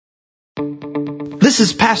This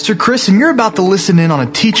is Pastor Chris, and you're about to listen in on a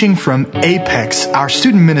teaching from Apex, our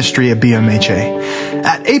student ministry at BMHA.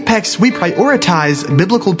 At Apex, we prioritize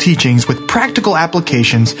biblical teachings with practical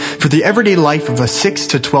applications for the everyday life of a 6th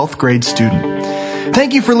to 12th grade student.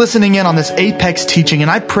 Thank you for listening in on this Apex teaching, and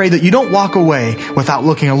I pray that you don't walk away without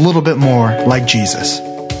looking a little bit more like Jesus.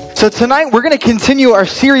 So tonight we're going to continue our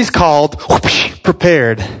series called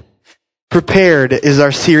Prepared. Prepared is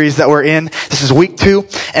our series that we're in. This is week 2,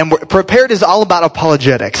 and Prepared is all about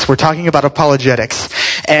apologetics. We're talking about apologetics.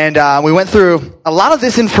 And we went through a lot of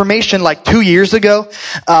this information like 2 years ago.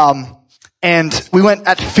 And we went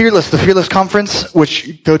at Fearless, the Fearless Conference, which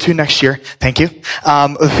you go to next year. Thank you.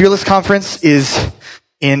 The Fearless Conference is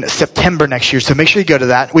in September next year, so make sure you go to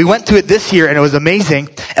that. We went to it this year, and it was amazing.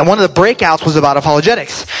 And one of the breakouts was about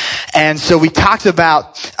apologetics. And so we talked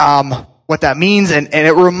about what that means, and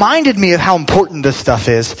it reminded me of how important this stuff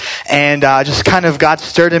is. And just kind of God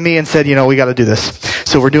stirred in me and said, we got to do this.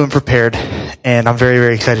 So we're doing Prepared, and I'm very,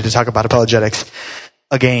 very excited to talk about apologetics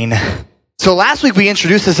again. So last week we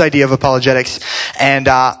introduced this idea of apologetics, and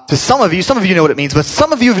to some of you know what it means, but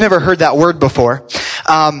some of you have never heard that word before.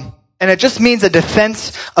 And it just means a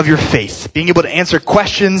defense of your faith, being able to answer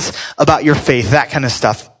questions about your faith, that kind of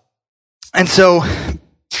stuff. And so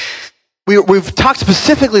we've talked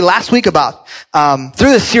specifically last week about, through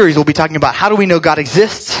this series, we'll be talking about how do we know God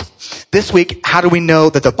exists. This week, how do we know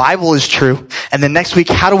that the Bible is true? And then next week,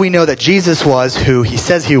 how do we know that Jesus was who he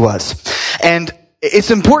says he was? And it's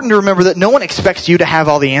important to remember that no one expects you to have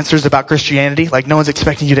all the answers about Christianity. Like, no one's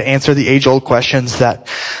expecting you to answer the age-old questions that,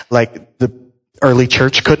 like, the early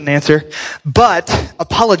church couldn't answer. But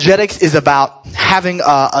apologetics is about having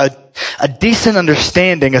a decent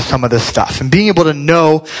understanding of some of this stuff and being able to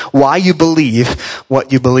know why you believe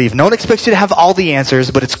what you believe. No one expects you to have all the answers,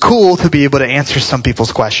 but it's cool to be able to answer some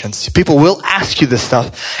people's questions. People will ask you this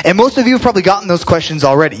stuff, and most of you have probably gotten those questions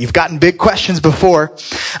already. You've gotten big questions before.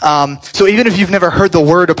 So even if you've never heard the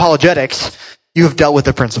word apologetics, you have dealt with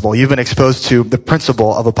the principle. You've been exposed to the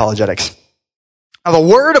principle of apologetics. Now, the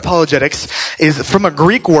word apologetics is from a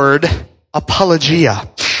Greek word, apologia.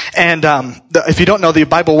 And if you don't know, the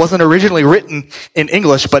Bible wasn't originally written in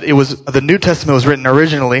English, but the New Testament was written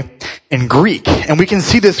originally in Greek. And we can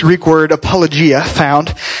see this Greek word apologia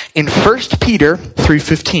found in 1 Peter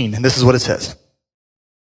 3:15. And this is what it says.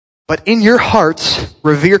 But in your hearts,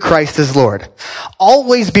 revere Christ as Lord.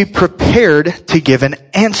 Always be prepared to give an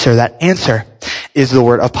answer. That answer is the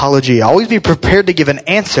word apologia. Always be prepared to give an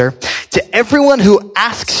answer to everyone who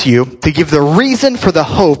asks you to give the reason for the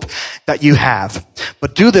hope that you have.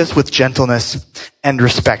 But do this with gentleness and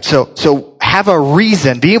respect. So have a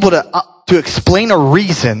reason. Be able to explain a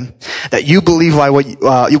reason that you believe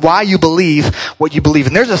why you believe what you believe.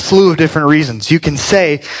 And there's a slew of different reasons. You can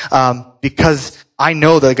say, because I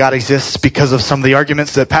know that God exists because of some of the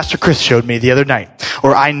arguments that Pastor Chris showed me the other night.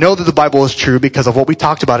 Or I know that the Bible is true because of what we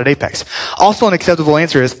talked about at Apex. Also, an acceptable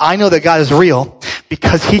answer is, I know that God is real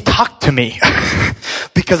because he talked to me.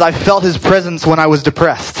 Because I felt his presence when I was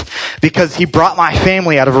depressed. Because he brought my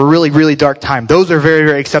family out of a really, really dark time. Those are very,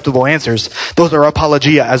 very acceptable answers. Those are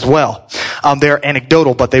apologia as well. They're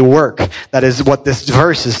anecdotal, but they work. That is what this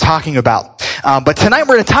verse is talking about. But tonight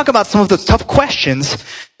we're going to talk about some of the tough questions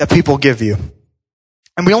that people give you.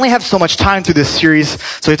 And we only have so much time through this series,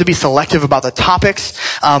 so we have to be selective about the topics.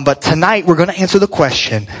 But tonight we're going to answer the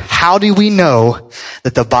question, how do we know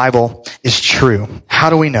that the Bible is true? How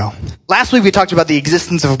do we know? Last week we talked about the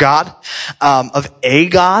existence of God, of a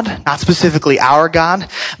God, not specifically our God,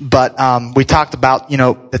 but we talked about,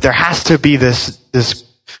 that there has to be this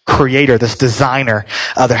creator, this designer.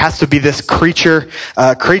 There has to be this creature.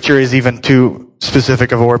 Creature is even too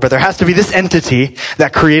specific of a word, but there has to be this entity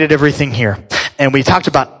that created everything here. And we talked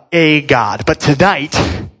about a God. But tonight,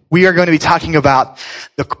 we are going to be talking about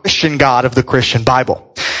the Christian God of the Christian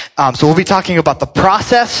Bible. So we'll be talking about the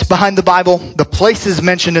process behind the Bible, the places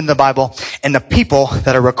mentioned in the Bible, and the people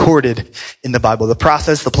that are recorded in the Bible. The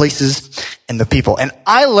process, the places, and the people. And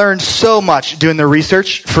I learned so much doing the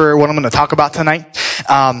research for what I'm going to talk about tonight.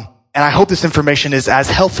 And I hope this information is as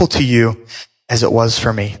helpful to you as it was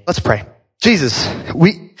for me. Let's pray. Jesus,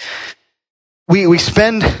 we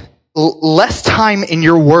spend less time in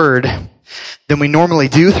your word than we normally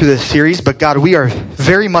do through this series, but God, we are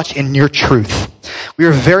very much in your truth. We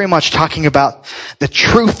are very much talking about the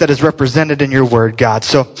truth that is represented in your word, God.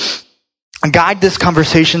 So guide this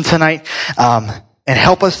conversation tonight, and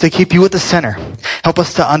help us to keep you at the center. Help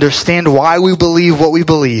us to understand why we believe what we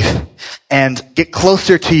believe and get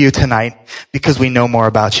closer to you tonight because we know more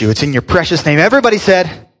about you. It's in your precious name. Everybody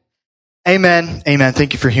said, amen. Amen.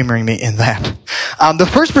 Thank you for humoring me in that. The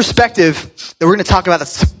first perspective that we're going to talk about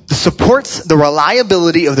this supports the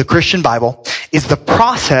reliability of the Christian Bible is the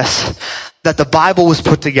process that the Bible was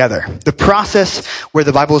put together. The process where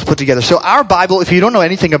the Bible was put together. So our Bible, if you don't know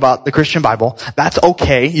anything about the Christian Bible, that's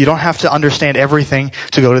okay. You don't have to understand everything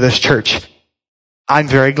to go to this church. I'm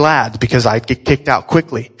very glad because I get kicked out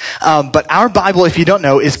quickly. But our Bible, if you don't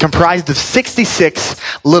know, is comprised of 66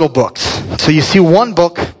 little books. So you see one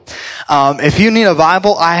book. If you need a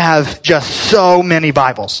Bible, I have just so many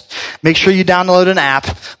Bibles. Make sure you download an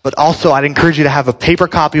app, but also I'd encourage you to have a paper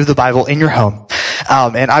copy of the Bible in your home.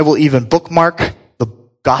 And I will even bookmark the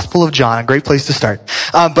Gospel of John, a great place to start.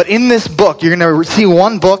 But in this book, you're going to see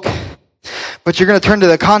one book, but you're going to turn to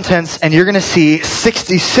the contents and you're going to see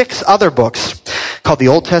 66 other books called the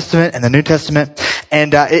Old Testament and the New Testament.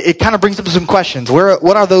 And it kind of brings up some questions.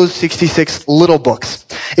 What are those 66 little books?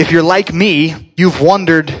 If you're like me, you've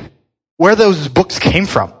wondered where those books came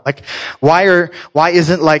from. Like, why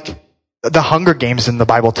isn't like the Hunger Games in the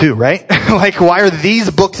Bible too, right? Like, why are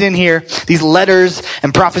these books in here, these letters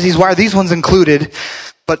and prophecies, why are these ones included,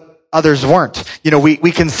 but others weren't? You know, we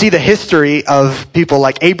can see the history of people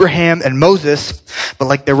like Abraham and Moses, but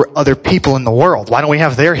like there were other people in the world. Why don't we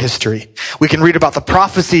have their history? We can read about the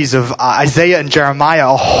prophecies of Isaiah and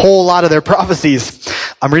Jeremiah, a whole lot of their prophecies.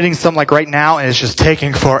 I'm reading some like right now and it's just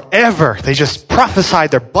taking forever. They just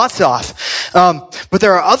prophesied their butts off. But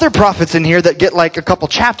there are other prophets in here that get like a couple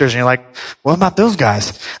chapters and you're like, what about those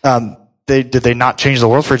guys? Did they not change the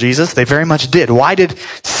world for Jesus? They very much did. Why did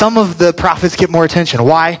some of the prophets get more attention?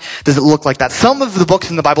 Why does it look like that? Some of the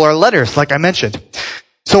books in the Bible are letters, like I mentioned.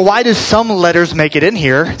 So why do some letters make it in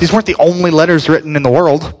here? These weren't the only letters written in the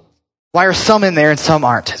world. Why are some in there and some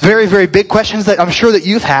aren't? Very, very big questions that I'm sure that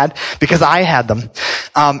you've had because I had them.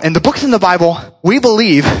 And the books in the Bible, we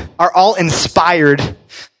believe, are all inspired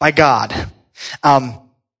by God.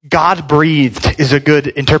 God breathed is a good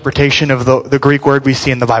interpretation of the Greek word we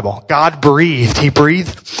see in the Bible. God breathed. He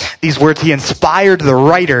breathed these words. He inspired the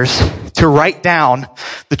writers to write down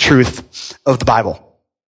the truth of the Bible.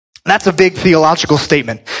 That's a big theological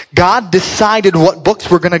statement. God decided what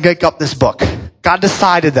books were going to make up this book. God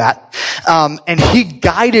decided that. And he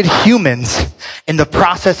guided humans in the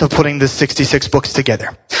process of putting the 66 books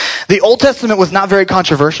together. The Old Testament was not very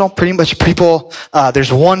controversial. Pretty much people,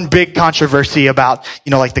 there's one big controversy about,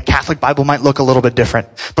 like the Catholic Bible might look a little bit different.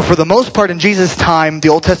 But for the most part in Jesus' time, the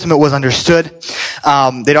Old Testament was understood.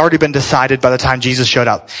 They'd already been decided by the time Jesus showed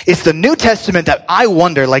up. It's the New Testament that I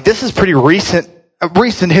wonder, like this is pretty recent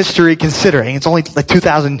history considering. It's only like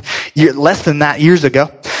 2,000 years, less than that years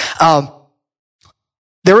ago.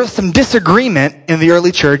 There was some disagreement in the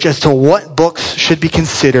early church as to what books should be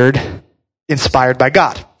considered inspired by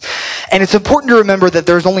God. And it's important to remember that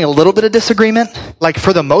there's only a little bit of disagreement. Like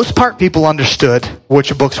for the most part, people understood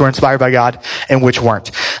which books were inspired by God and which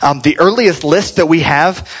weren't. The earliest list that we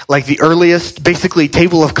have, like the earliest basically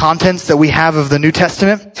table of contents that we have of the New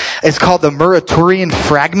Testament is called the Muratorian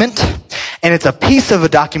Fragment. And it's a piece of a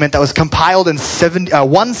document that was compiled in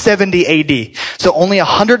 170 AD. So only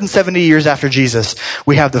 170 years after Jesus,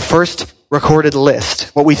 we have the first recorded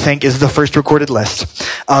list, what we think is the first recorded list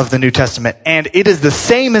of the New Testament. And it is the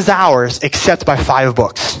same as ours, except by 5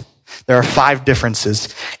 books. There are 5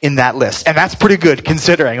 differences in that list. And that's pretty good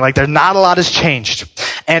considering, like there's not a lot has changed.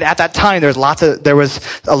 And at that time, there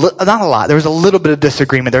was a little bit of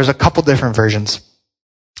disagreement. There's a couple different versions.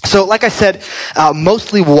 So like I said,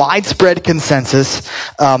 mostly widespread consensus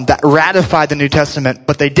that ratified the New Testament,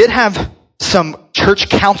 but they did have some church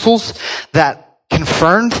councils that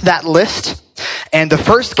confirmed that list. And the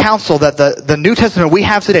first council that the New Testament we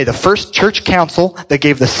have today, the first church council that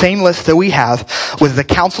gave the same list that we have, was the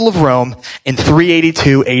Council of Rome in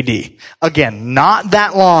 382 AD. Again, not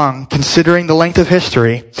that long, considering the length of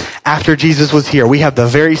history, after Jesus was here. We have the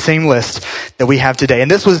very same list that we have today.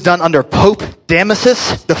 And this was done under Pope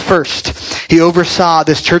Damasus I. He oversaw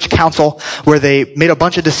this church council where they made a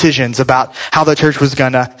bunch of decisions about how the church was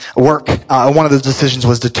going to work. One of those decisions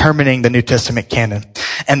was determining the New Testament canon.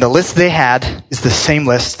 And the list they had is the same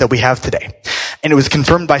list that we have today. And it was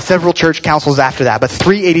confirmed by several church councils after that. But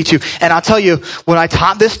 382. And I'll tell you, when I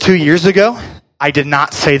taught this 2 years ago, I did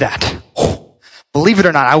not say that. Believe it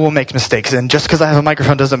or not, I will make mistakes. And just because I have a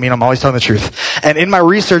microphone doesn't mean I'm always telling the truth. And in my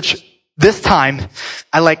research this time,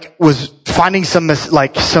 I was finding some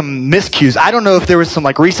miscues. I don't know if there was some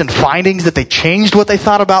recent findings that they changed what they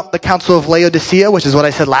thought about the Council of Laodicea, which is what I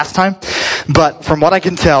said last time. But from what I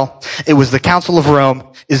can tell, it was the Council of Rome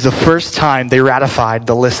is the first time they ratified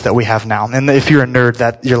the list that we have now. And if you're a nerd,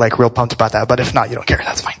 that you're real pumped about that. But if not, you don't care.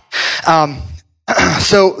 That's fine.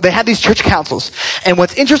 So they had these church councils. And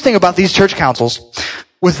what's interesting about these church councils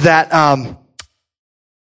was that,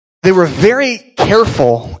 they were very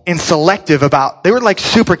careful and selective about, they were like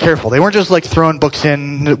super careful. They weren't just like throwing books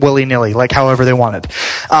in willy-nilly, like however they wanted.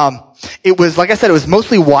 It was, like I said, it was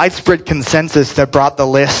mostly widespread consensus that brought the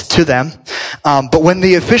list to them. But when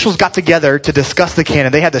the officials got together to discuss the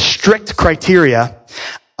canon, they had the strict criteria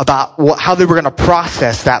about how they were going to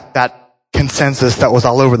process that consensus that was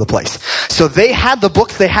all over the place. So they had the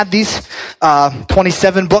books, they had these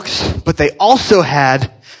 27 books, but they also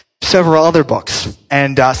had several other books.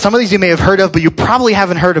 And some of these you may have heard of, but you probably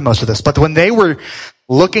haven't heard of most of this. But when they were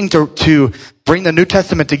looking to bring the New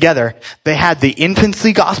Testament together, they had the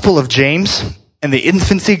infancy gospel of James and the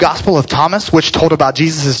infancy gospel of Thomas, which told about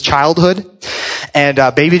Jesus' childhood. And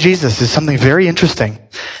baby Jesus is something very interesting.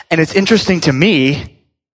 And it's interesting to me,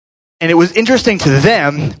 and it was interesting to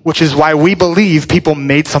them, which is why we believe people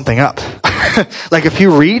made something up. Like if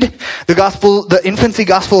you read the infancy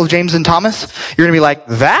gospel of James and Thomas, you're going to be like,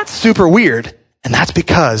 that's super weird. And that's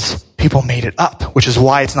because people made it up, which is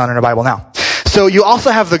why it's not in our Bible now. So you also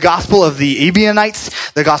have the gospel of the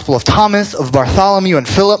Ebionites, the gospel of Thomas, of Bartholomew and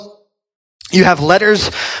Philip. You have letters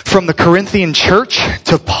from the Corinthian church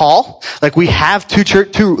to Paul. Like we have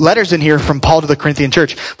two letters in here from Paul to the Corinthian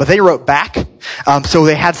church, but they wrote back. So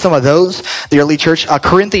they had some of those, the early church.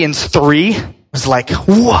 Corinthians 3 was like,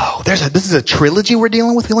 whoa, this is a trilogy we're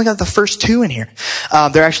dealing with. We only got the first two in here.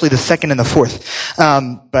 They're actually the second and the fourth.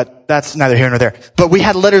 But that's neither here nor there. But we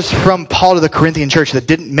had letters from Paul to the Corinthian church that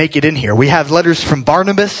didn't make it in here. We have letters from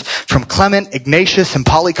Barnabas, from Clement, Ignatius, and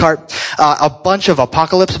Polycarp. A bunch of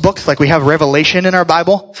apocalypse books. Like we have Revelation in our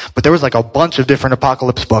Bible, but there was like a bunch of different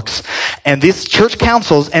apocalypse books. And these church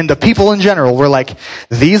councils and the people in general were like,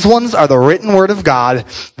 these ones are the written word of God.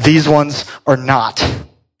 These ones are not.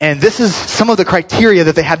 And this is some of the criteria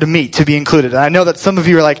that they had to meet to be included. And I know that some of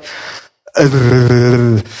you are like,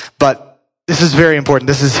 but this is very important.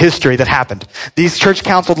 This is history that happened. These church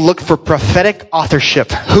councils looked for prophetic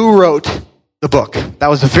authorship. Who wrote the book? That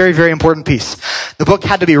was a very, very important piece. The book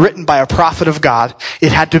had to be written by a prophet of God.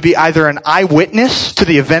 It had to be either an eyewitness to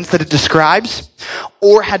the events that it describes,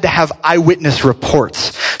 or had to have eyewitness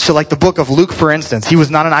reports. So like the book of Luke, for instance, he was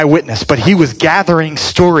not an eyewitness, but he was gathering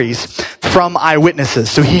stories from eyewitnesses.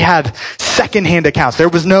 So he had secondhand accounts. There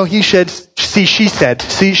was no he said, she said,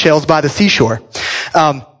 seashells by the seashore.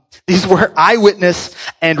 These were eyewitness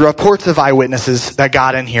and reports of eyewitnesses that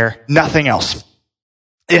got in here. Nothing else.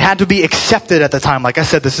 It had to be accepted at the time. Like I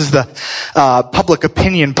said, this is the public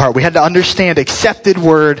opinion part. We had to understand accepted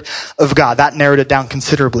word of God. That narrowed it down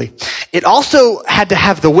considerably. It also had to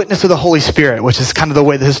have the witness of the Holy Spirit, which is kind of the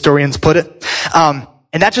way the historians put it.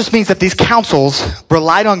 And that just means that these councils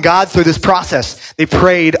relied on God through this process. They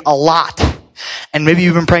prayed a lot. And maybe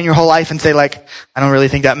you've been praying your whole life and say like, I don't really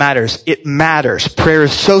think that matters. It matters. Prayer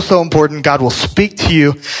is so important. God will speak to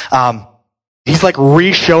you. He's like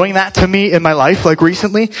re-showing that to me in my life, like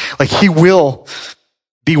recently. Like he will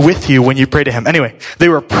be with you when you pray to him. Anyway, they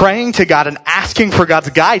were praying to God and asking for God's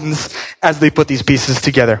guidance as they put these pieces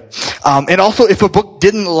together. And also if a book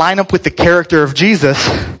didn't line up with the character of Jesus,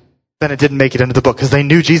 then it didn't make it into the book because they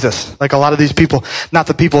knew Jesus. Like a lot of these people, not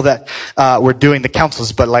the people that were doing the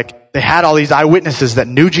councils, but like they had all these eyewitnesses that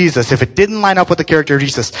knew Jesus. If it didn't line up with the character of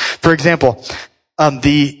Jesus, for example,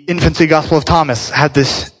 the infancy gospel of Thomas had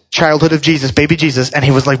this childhood of Jesus, baby Jesus, and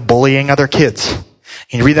he was like bullying other kids.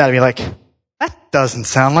 And you read that and be like, that doesn't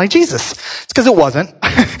sound like Jesus. It's because it wasn't.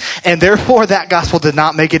 And therefore that gospel did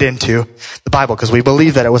not make it into the Bible because we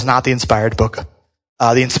believe that it was not the inspired book,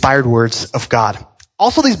 the inspired words of God.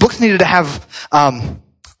 Also, these books needed to have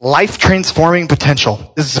life-transforming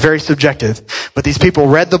potential. This is very subjective. But these people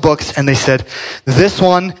read the books and they said, this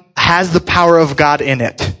one has the power of God in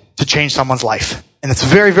it to change someone's life. And it's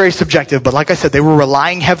very, very subjective. But like I said, they were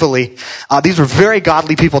relying heavily. These were very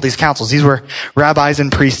godly people, these councils. These were rabbis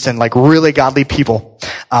and priests and like really godly people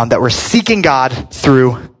that were seeking God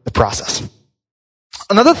through the process.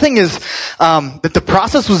 Another thing is that the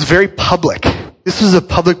process was very public. This was a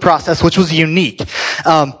public process, which was unique,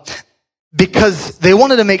 because they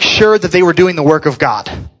wanted to make sure that they were doing the work of God.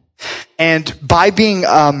 And by being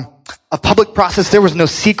a public process, there was no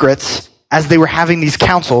secrets as they were having these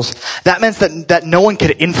councils. That meant that no one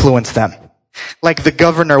could influence them. Like the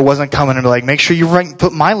governor wasn't coming and be like, make sure you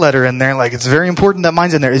put my letter in there. Like it's very important that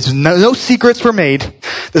mine's in there. No secrets were made.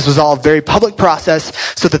 This was all a very public process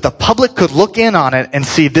so that the public could look in on it and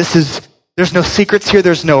see there's no secrets here.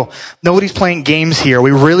 Nobody's playing games here.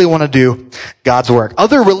 We really want to do God's work.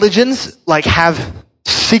 Other religions like have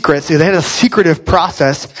secrets. They had a secretive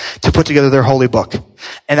process to put together their holy book.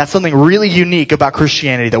 And that's something really unique about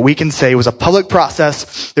Christianity that we can say it was a public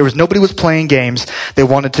process. Nobody was playing games. They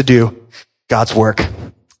wanted to do God's work.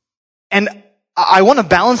 And I want to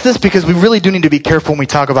balance this because we really do need to be careful when we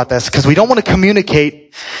talk about this, because we don't want to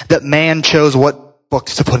communicate that man chose what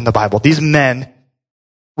books to put in the Bible. These men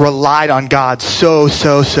relied on God so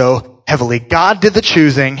heavily. God did the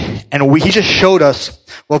choosing, and he just showed us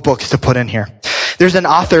what books to put in here. There's an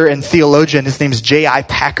author and theologian, his name is J.I.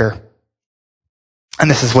 Packer, and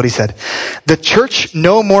this is what he said. The church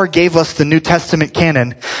no more gave us the New Testament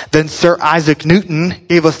canon than Sir Isaac Newton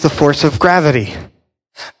gave us the force of gravity.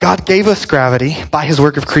 God gave us gravity by his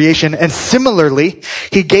work of creation, and similarly,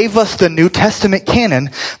 he gave us the New Testament canon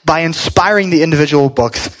by inspiring the individual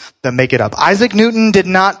books that make it up. Isaac Newton did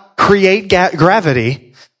not create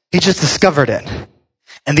gravity, he just discovered it.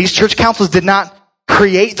 And these church councils did not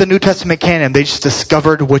create the New Testament canon, they just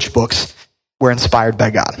discovered which books were inspired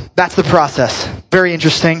by God. That's the process. Very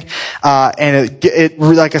interesting. And it,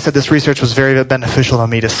 like I said, this research was very beneficial to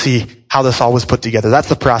me to see how this all was put together. That's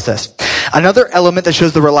the process. Another element that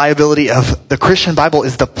shows the reliability of the Christian Bible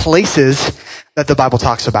is the places that the Bible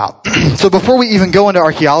talks about. So before we even go into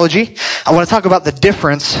archaeology, I want to talk about the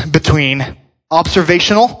difference between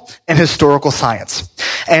observational and historical science.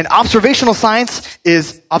 And observational science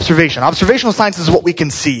is observation. Observational science is what we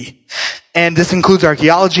can see. And this includes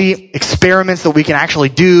archaeology, experiments that we can actually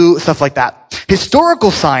do, stuff like that.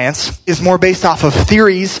 Historical science is more based off of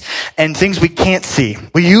theories and things we can't see.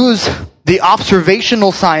 We use the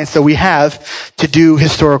observational science that we have to do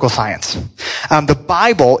historical science. The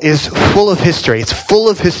Bible is full of history. It's full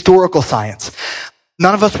of historical science.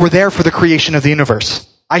 None of us were there for the creation of the universe.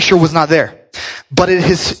 I sure was not there. But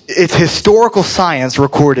it's historical science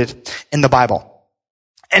recorded in the Bible.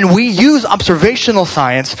 And we use observational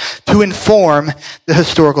science to inform the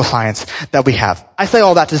historical science that we have. I say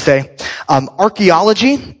all that to say,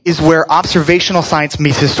 archaeology is where observational science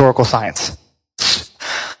meets historical science.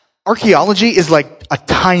 Archaeology is like a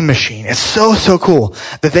time machine. It's so cool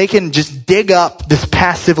that they can just dig up this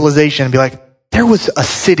past civilization and be like, there was a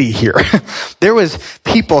city here. There was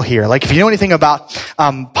people here. Like, if you know anything about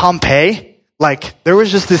Pompeii, like, there was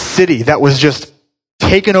just this city that was just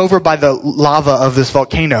taken over by the lava of this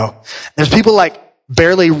volcano. There's people like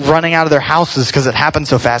barely running out of their houses because it happened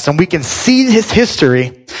so fast. And we can see his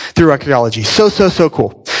history through archaeology. So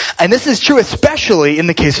cool. And this is true especially in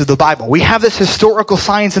the case of the Bible. We have this historical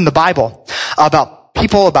science in the Bible about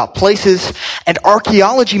people, about places, and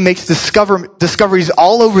archaeology makes discoveries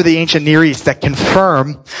all over the ancient Near East that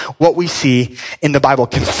confirm what we see in the Bible,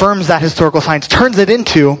 confirms that historical science, turns it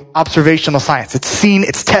into observational science. It's seen,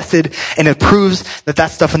 it's tested, and it proves that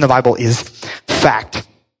that stuff in the Bible is fact.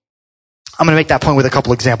 I'm going to make that point with a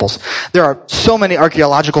couple examples. There are so many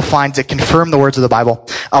archaeological finds that confirm the words of the Bible.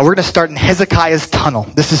 We're going to start in Hezekiah's tunnel.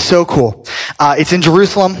 This is so cool. It's in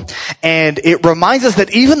Jerusalem, and it reminds us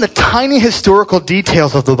that even the tiny historical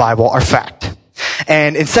details of the Bible are fact.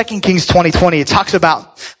 And in 2 Kings 20:20, it talks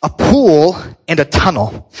about a pool and a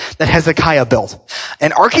tunnel that Hezekiah built.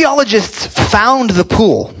 And archaeologists found the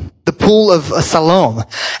pool of Siloam.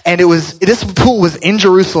 And this pool was in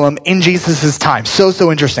Jerusalem in Jesus' time. So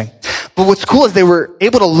interesting. But what's cool is they were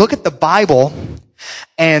able to look at the Bible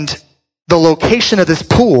and the location of this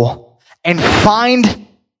pool and find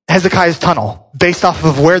Hezekiah's tunnel based off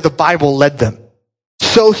of where the Bible led them.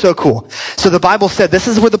 So cool. So the Bible said, this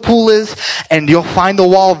is where the pool is, and you'll find the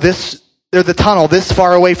wall the tunnel this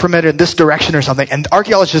far away from it in this direction or something. And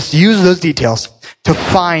archaeologists use those details to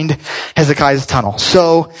find Hezekiah's tunnel.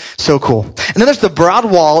 So cool. And then there's the Broad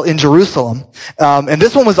Wall in Jerusalem. And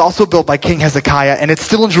this one was also built by King Hezekiah, and it's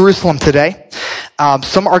still in Jerusalem today.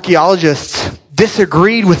 Some archaeologists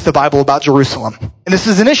disagreed with the Bible about Jerusalem. And this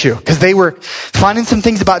is an issue, because they were finding some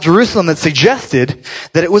things about Jerusalem that suggested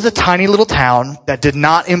that it was a tiny little town that did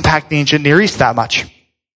not impact the ancient Near East that much.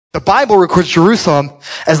 The Bible records Jerusalem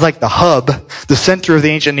as like the hub, the center of the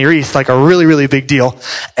ancient Near East, like a really big deal.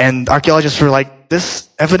 And archaeologists were like, this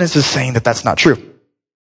evidence is saying that that's not true.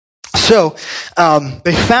 So,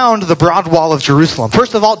 they found the Broad Wall of Jerusalem.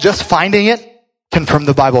 First of all, just finding it confirmed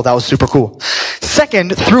the Bible. That was super cool.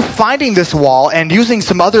 Second, through finding this wall and using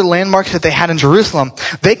some other landmarks that they had in Jerusalem,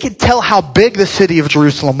 they could tell how big the city of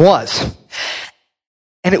Jerusalem was.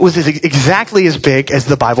 And it was exactly as big as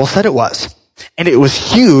the Bible said it was. And it was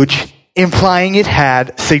huge, implying it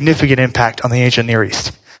had significant impact on the ancient Near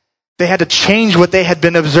East. They had to change what they had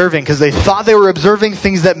been observing because they thought they were observing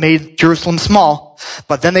things that made Jerusalem small.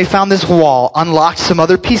 But then they found this wall, unlocked some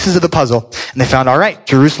other pieces of the puzzle, and they found, all right,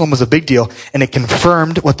 Jerusalem was a big deal, and it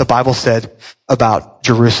confirmed what the Bible said about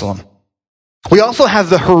Jerusalem. We also have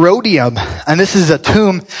the Herodium, and this is a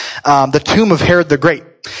tomb, the tomb of Herod the Great.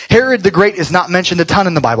 Herod the Great is not mentioned a ton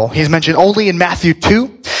in the Bible. He's mentioned only in Matthew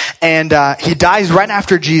 2, and he dies right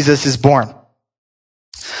after Jesus is born.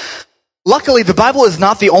 Luckily, the Bible is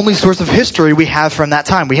not the only source of history we have from that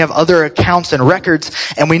time. We have other accounts and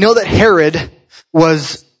records, and we know that Herod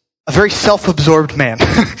was a very self-absorbed man.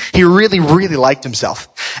 He really, really liked himself.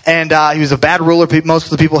 And he was a bad ruler. Most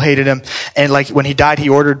of the people hated him. And like when he died, he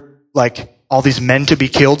ordered like all these men to be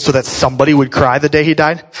killed so that somebody would cry the day he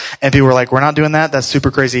died. And people were like, we're not doing that. That's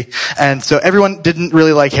super crazy. And so everyone didn't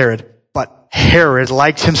really like Herod. But Herod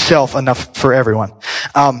liked himself enough for everyone.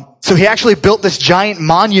 So he actually built this giant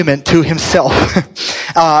monument to himself.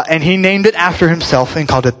 And he named it after himself and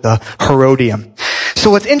called it the Herodium. So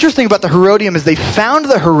what's interesting about the Herodium is they found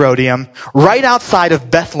the Herodium right outside of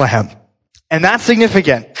Bethlehem. And that's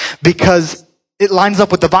significant because it lines up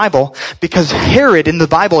with the Bible, because Herod in the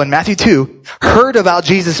Bible in Matthew 2 heard about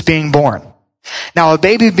Jesus being born. Now a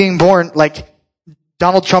baby being born, like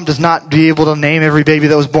Donald Trump does not be able to name every baby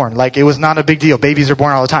that was born. Like it was not a big deal. Babies are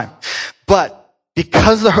born all the time. But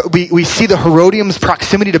because we see the Herodium's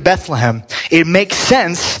proximity to Bethlehem, it makes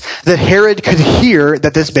sense that Herod could hear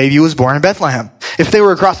that this baby was born in Bethlehem. If they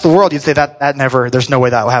were across the world, you'd say that never, there's no way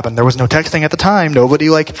that would happen. There was no texting at the time. Nobody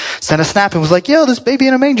sent a snap and was like, yo, this baby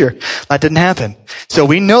in a manger. That didn't happen. So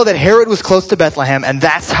we know that Herod was close to Bethlehem, and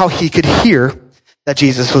that's how he could hear that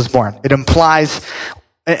Jesus was born. It implies,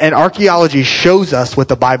 and archaeology shows us what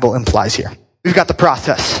the Bible implies here. We've got the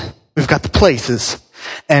process. We've got the places.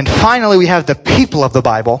 And finally, we have the people of the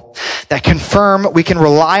Bible that confirm we can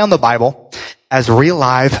rely on the Bible as real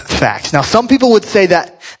live facts. Now, some people would say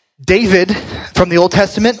that David from the Old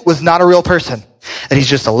Testament was not a real person, that he's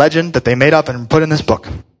just a legend that they made up and put in this book.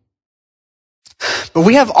 But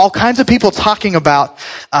we have all kinds of people talking about,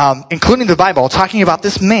 including the Bible, talking about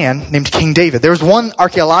this man named King David. There was one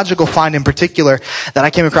archaeological find in particular that I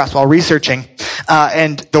came across while researching,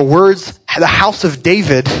 and the words, the house of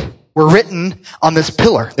David, were written on this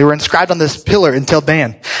pillar. They were inscribed on this pillar in Tel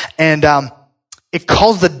Dan. And it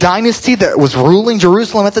calls the dynasty that was ruling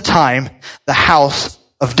Jerusalem at the time the house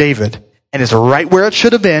of David. And it's right where it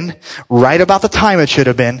should have been, right about the time it should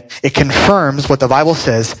have been. It confirms what the Bible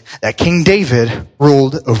says, that King David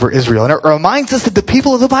ruled over Israel. And it reminds us that the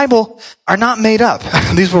people of the Bible are not made up.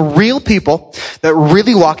 These were real people that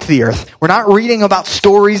really walked the earth. We're not reading about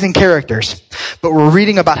stories and characters, but we're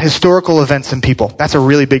reading about historical events and people. That's a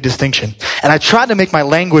really big distinction. And I try to make my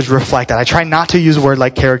language reflect that. I try not to use a word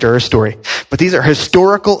like character or story, but these are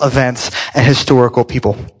historical events and historical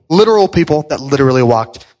people. Literal people that literally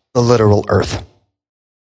walked the literal earth.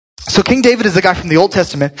 So King David is the guy from the Old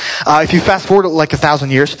Testament. If you fast forward like 1,000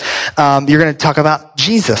 years, you're going to talk about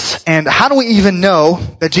Jesus. And how do we even know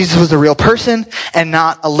that Jesus was a real person and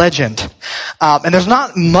not a legend? And there's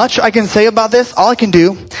not much I can say about this. All I can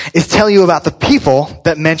do is tell you about the people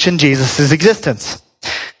that mention Jesus' existence.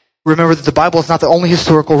 Remember that the Bible is not the only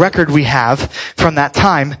historical record we have from that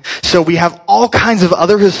time. So we have all kinds of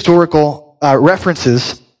other historical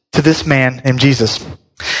references to this man named Jesus.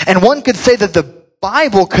 And one could say that the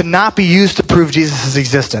Bible could not be used to prove Jesus'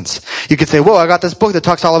 existence. You could say, whoa, I got this book that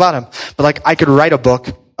talks all about him. But like, I could write a book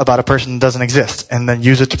about a person that doesn't exist and then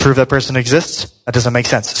use it to prove that person exists. That doesn't make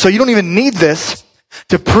sense. So you don't even need this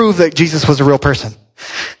to prove that Jesus was a real person.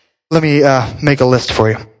 Let me make a list for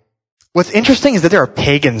you. What's interesting is that there are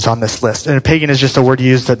pagans on this list. And a pagan is just a word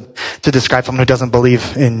used to describe someone who doesn't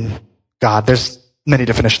believe in God. There's many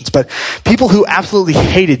definitions. But people who absolutely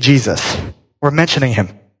hated Jesus were mentioning him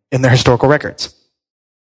in their historical records.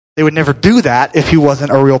 They would never do that if he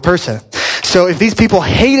wasn't a real person. So if these people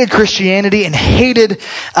hated Christianity and hated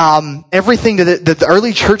everything that the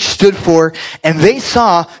early church stood for, and they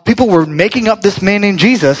saw people were making up this man named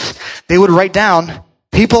Jesus, they would write down,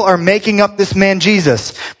 people are making up this man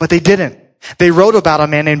Jesus. But they didn't. They wrote about a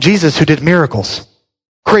man named Jesus who did miracles.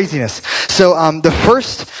 Craziness. So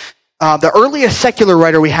the earliest secular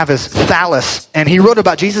writer we have is Thallus, and he wrote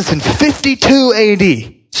about Jesus in 52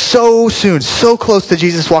 AD. So soon, so close to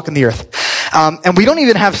Jesus walking the earth. And we don't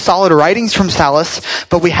even have solid writings from Thallus,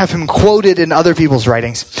 but we have him quoted in other people's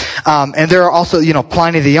writings. And there are also,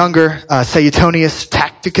 Pliny the Younger, Suetonius,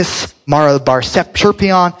 Tacitus, Mara bar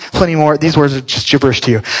Serapion, plenty more. These words are just gibberish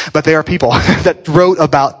to you, but they are people that wrote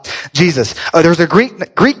about Jesus. There's a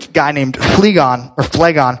Greek guy named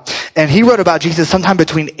Phlegon, and he wrote about Jesus sometime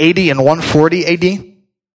between 80 and 140 AD.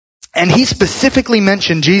 And he specifically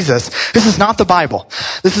mentioned Jesus. This is not the Bible.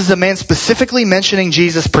 This is a man specifically mentioning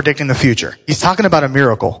Jesus predicting the future. He's talking about a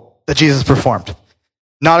miracle that Jesus performed.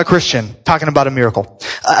 Not a Christian talking about a miracle.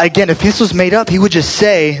 Again, if this was made up, he would just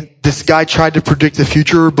say, this guy tried to predict the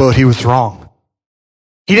future, but he was wrong.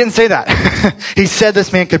 He didn't say that. He said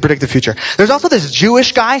this man could predict the future. There's also this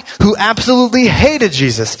Jewish guy who absolutely hated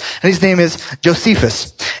Jesus, and his name is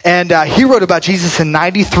Josephus. And he wrote about Jesus in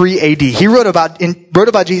 93 AD. He wrote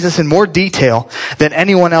about Jesus in more detail than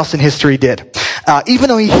anyone else in history did. Even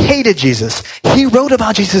though he hated Jesus, he wrote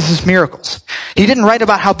about Jesus' miracles. He didn't write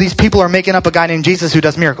about how these people are making up a guy named Jesus who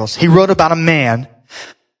does miracles. He wrote about a man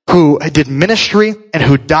who did ministry and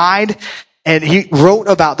who died. And he wrote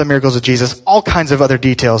about the miracles of Jesus, all kinds of other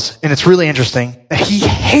details. And it's really interesting that he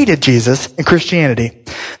hated Jesus in Christianity.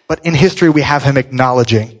 But in history, we have him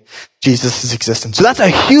acknowledging Jesus' existence. So that's a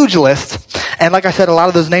huge list. And like I said, a lot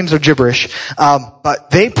of those names are gibberish. But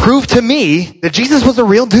they prove to me that Jesus was a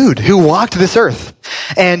real dude who walked this earth.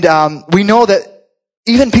 And we know that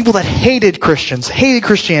even people that hated Christians, hated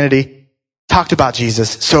Christianity, talked about Jesus.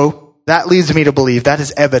 So that leads me to believe that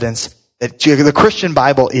is evidence that the Christian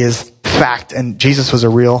Bible is fact and Jesus was a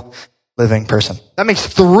real living person. That makes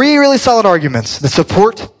 3 really solid arguments that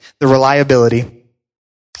support the reliability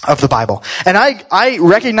of the Bible. And I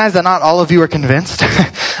recognize that not all of you are convinced,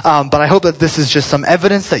 but I hope that this is just some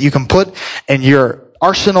evidence that you can put in your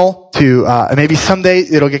arsenal to, maybe someday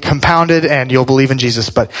it'll get compounded and you'll believe in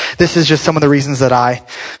Jesus. But this is just some of the reasons that I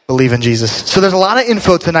believe in Jesus. So there's a lot of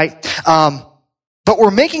info tonight. But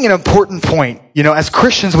we're making an important point. You know, as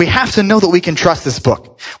Christians, we have to know that we can trust this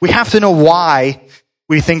book. We have to know why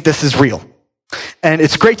we think this is real. And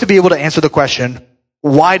it's great to be able to answer the question,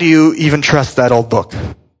 why do you even trust that old book?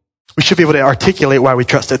 We should be able to articulate why we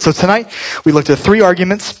trust it. So tonight, we looked at 3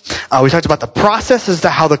 arguments. We talked about the process as to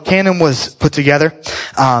how the canon was put together.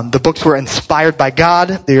 The books were inspired by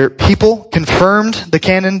God. Their people confirmed the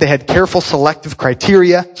canon. They had careful selective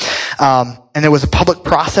criteria. And there was a public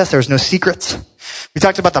process. There was no secrets. We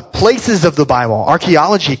talked about the places of the Bible,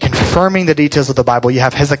 archaeology confirming the details of the Bible. You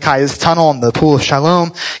have Hezekiah's tunnel and the pool of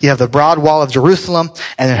Shalom. You have the broad wall of Jerusalem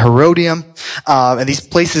and then Herodium. And these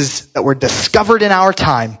places that were discovered in our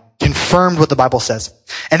time confirmed what the Bible says.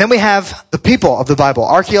 And then we have the people of the Bible,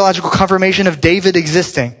 archaeological confirmation of David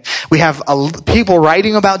existing. We have people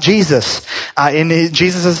writing about Jesus in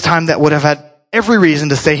Jesus' time that would have had every reason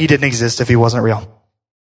to say he didn't exist if he wasn't real.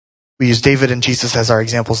 We use David and Jesus as our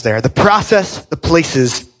examples there. The process, the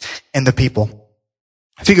places, and the people.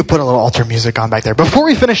 If you could put a little altar music on back there. Before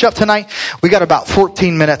we finish up tonight, we got about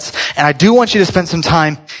 14 minutes, and I do want you to spend some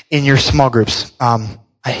time in your small groups.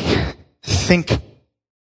 I think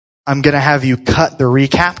I'm going to have you cut the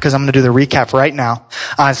recap because I'm going to do the recap right now.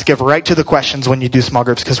 Skip right to the questions when you do small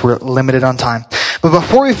groups because we're limited on time. But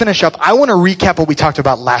before we finish up, I want to recap what we talked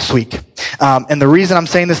about last week. And the reason I'm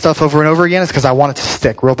saying this stuff over and over again is because I want it to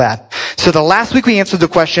stick real bad. So the last week we answered the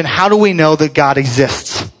question, how do we know that God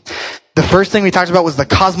exists? The first thing we talked about was the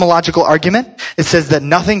cosmological argument. It says that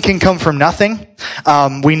nothing can come from nothing.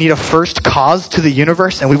 We need a first cause to the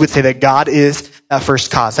universe, and we would say that God is that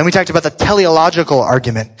first cause. Then we talked about the teleological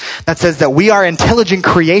argument that says that we are intelligent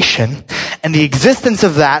creation, and the existence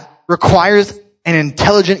of that requires an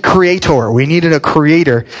intelligent creator. We needed a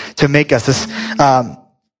creator to make us.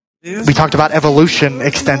 We talked about evolution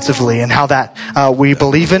extensively and how that we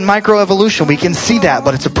believe in microevolution. We can see that,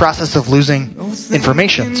 but it's a process of losing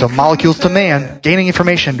information. So molecules to man, gaining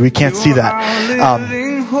information, we can't see that.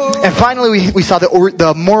 And finally, we saw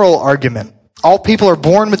the moral argument. All people are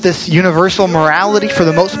born with this universal morality for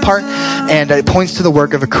the most part, and it points to the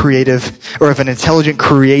work of a creative or of an intelligent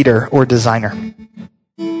creator or designer.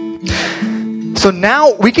 So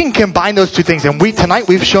now we can combine those two things, and tonight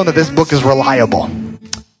we've shown that this book is reliable.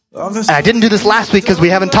 And I didn't do this last week because we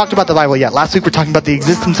haven't talked about the Bible yet. Last week we're talking about the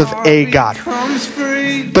existence of a God.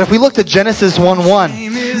 But if we looked at Genesis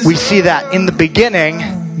 1:1, we see that in the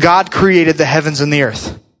beginning, God created the heavens and the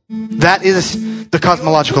earth. That is the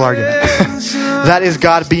cosmological argument. That is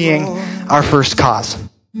God being our first cause.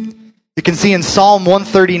 You can see in Psalm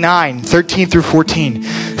 139, 13 through 14,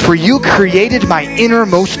 "For you created my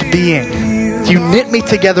innermost being. You knit me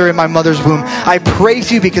together in my mother's womb. I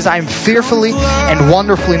praise you because I am fearfully and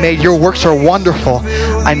wonderfully made. Your works are wonderful.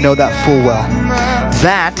 I know that full well."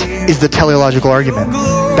 That is the teleological argument.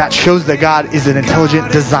 That shows that God is an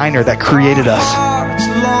intelligent designer that created us.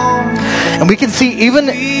 And we can see even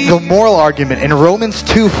the moral argument in Romans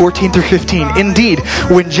 2, 14 through 15. "Indeed,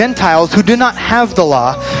 when Gentiles who do not have the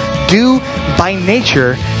law do by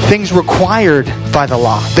nature things required by the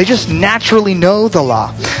law," they just naturally know the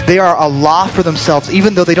law. They are a law for themselves,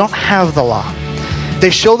 even though they don't have the law. They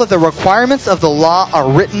show that the requirements of the law are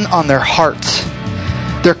written on their hearts,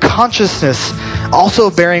 their consciousness also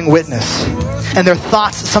bearing witness, and their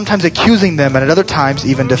thoughts sometimes accusing them and at other times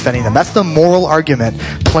even defending them. That's the moral argument,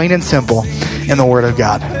 plain and simple, in the Word of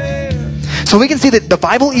God. So we can see that the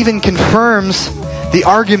Bible even confirms the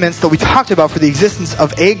arguments that we talked about for the existence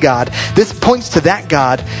of a God, this points to that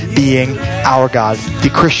God being our God, the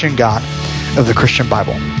Christian God of the Christian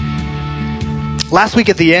Bible. Last week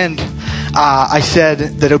at the end, I said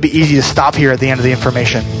that it would be easy to stop here at the end of the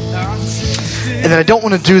information. And that I don't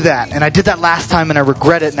want to do that. And I did that last time and I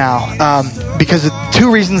regret it now. Because of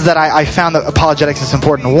two reasons that I found that apologetics is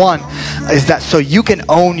important. One is that so you can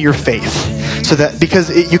own your faith. So that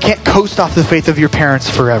because you can't coast off the faith of your parents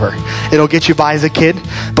forever. It'll get you by as a kid,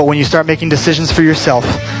 but when you start making decisions for yourself,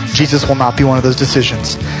 Jesus will not be one of those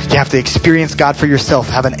decisions. You have to experience God for yourself,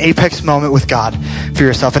 have an apex moment with God for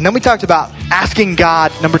yourself. And then we talked about asking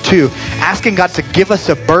God, number 2, asking God to give us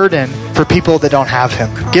a burden for people that don't have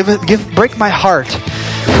Him. Break my heart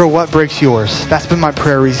for what breaks yours. That's been my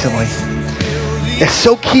prayer recently. It's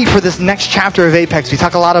so key for this next chapter of Apex. We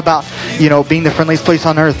talk a lot about, being the friendliest place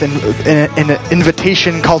on earth and in an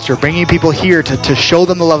invitation culture, bringing people here to show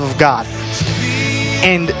them the love of God.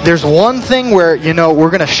 And there's one thing where,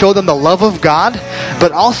 we're going to show them the love of God,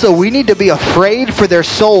 but also we need to be afraid for their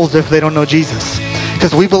souls if they don't know Jesus.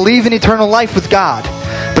 Because we believe in eternal life with God.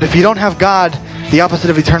 But if you don't have God, the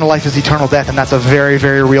opposite of eternal life is eternal death. And that's a very,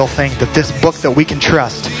 very real thing that this book that we can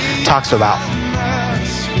trust talks about.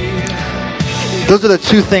 Those are the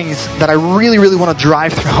two things that I really, really want to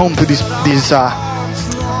drive home through this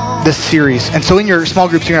series. And so in your small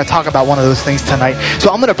groups, you're going to talk about one of those things tonight.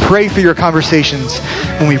 So I'm going to pray for your conversations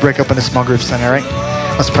when we break up into small groups tonight, all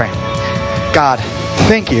right? Let's pray. God,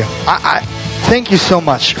 thank you. I thank you so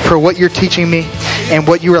much for what you're teaching me and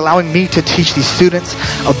what you're allowing me to teach these students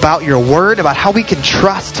about your word, about how we can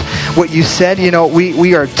trust what you said.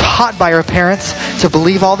 We are taught by our parents to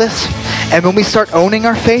believe all this. And when we start owning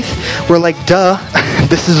our faith, we're like, duh,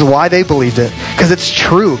 this is why they believed it. Because it's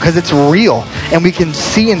true, because it's real. And we can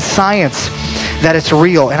see in science that it's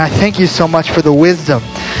real. And I thank you so much for the wisdom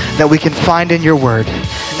that we can find in your word.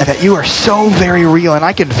 And that you are so very real. And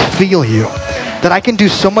I can feel you. That I can do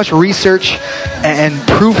so much research and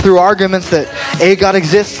prove through arguments that a God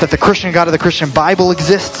exists, that the Christian God of the Christian Bible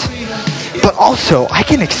exists. But also, I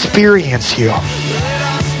can experience you.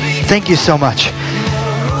 Thank you so much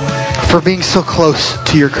for being so close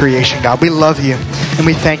to your creation, God. We love you and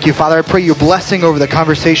we thank you. Father, I pray your blessing over the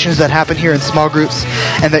conversations that happen here in small groups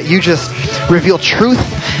and that you just reveal truth.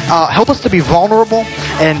 Help us to be vulnerable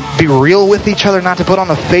and be real with each other, not to put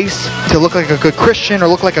on a face to look like a good Christian or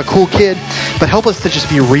look like a cool kid, but help us to just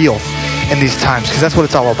be real in these times because that's what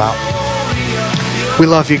it's all about. We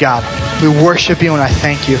love you, God. We worship you and I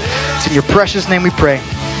thank you. It's in your precious name we pray.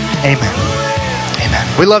 Amen.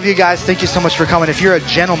 Amen. We love you guys. Thank you so much for coming. If you're a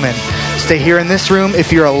gentleman, stay here in this room.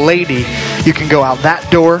 If you're a lady, you can go out that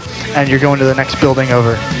door and you're going to the next building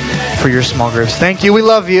over for your small groups. Thank you. We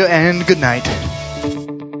love you and good night.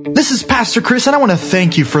 This is Pastor Chris, and I want to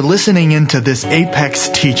thank you for listening into this Apex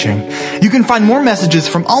teaching. You can find more messages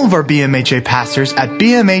from all of our BMHA pastors at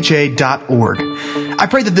bmha.org. I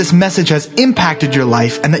pray that this message has impacted your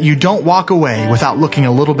life and that you don't walk away without looking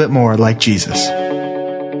a little bit more like Jesus.